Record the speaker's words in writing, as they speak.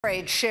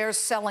Trade shares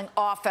selling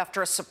off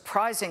after a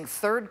surprising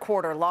third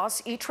quarter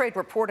loss. E-Trade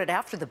reported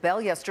after the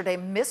bell yesterday,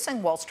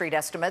 missing Wall Street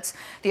estimates.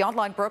 The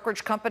online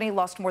brokerage company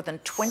lost more than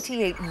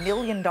 $28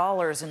 million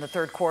in the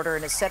third quarter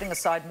and is setting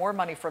aside more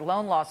money for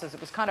loan losses. It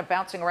was kind of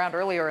bouncing around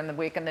earlier in the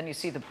week, and then you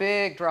see the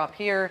big drop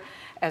here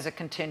as it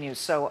continues.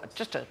 So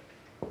just a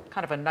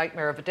kind of a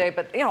nightmare of a day.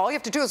 But, all you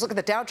have to do is look at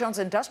the Dow Jones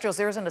Industrials.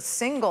 There isn't a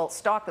single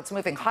stock that's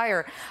moving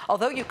higher,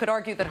 although you could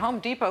argue that Home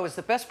Depot is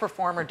the best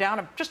performer,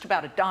 down just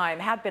about a dime,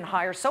 had been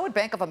higher. So would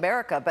Bank of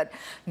America. But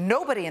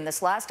nobody in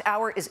this last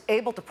hour is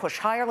able to push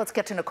higher. Let's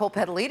get to Nicole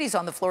Pedalides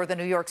on the floor of the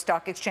New York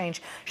Stock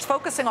Exchange. She's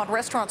focusing on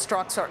restaurant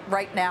stocks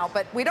right now,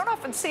 but we don't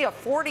often see a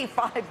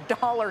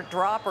 $45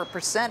 drop or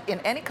percent in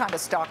any kind of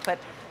stock. But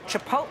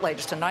Chipotle,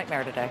 just a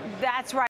nightmare today. That's right.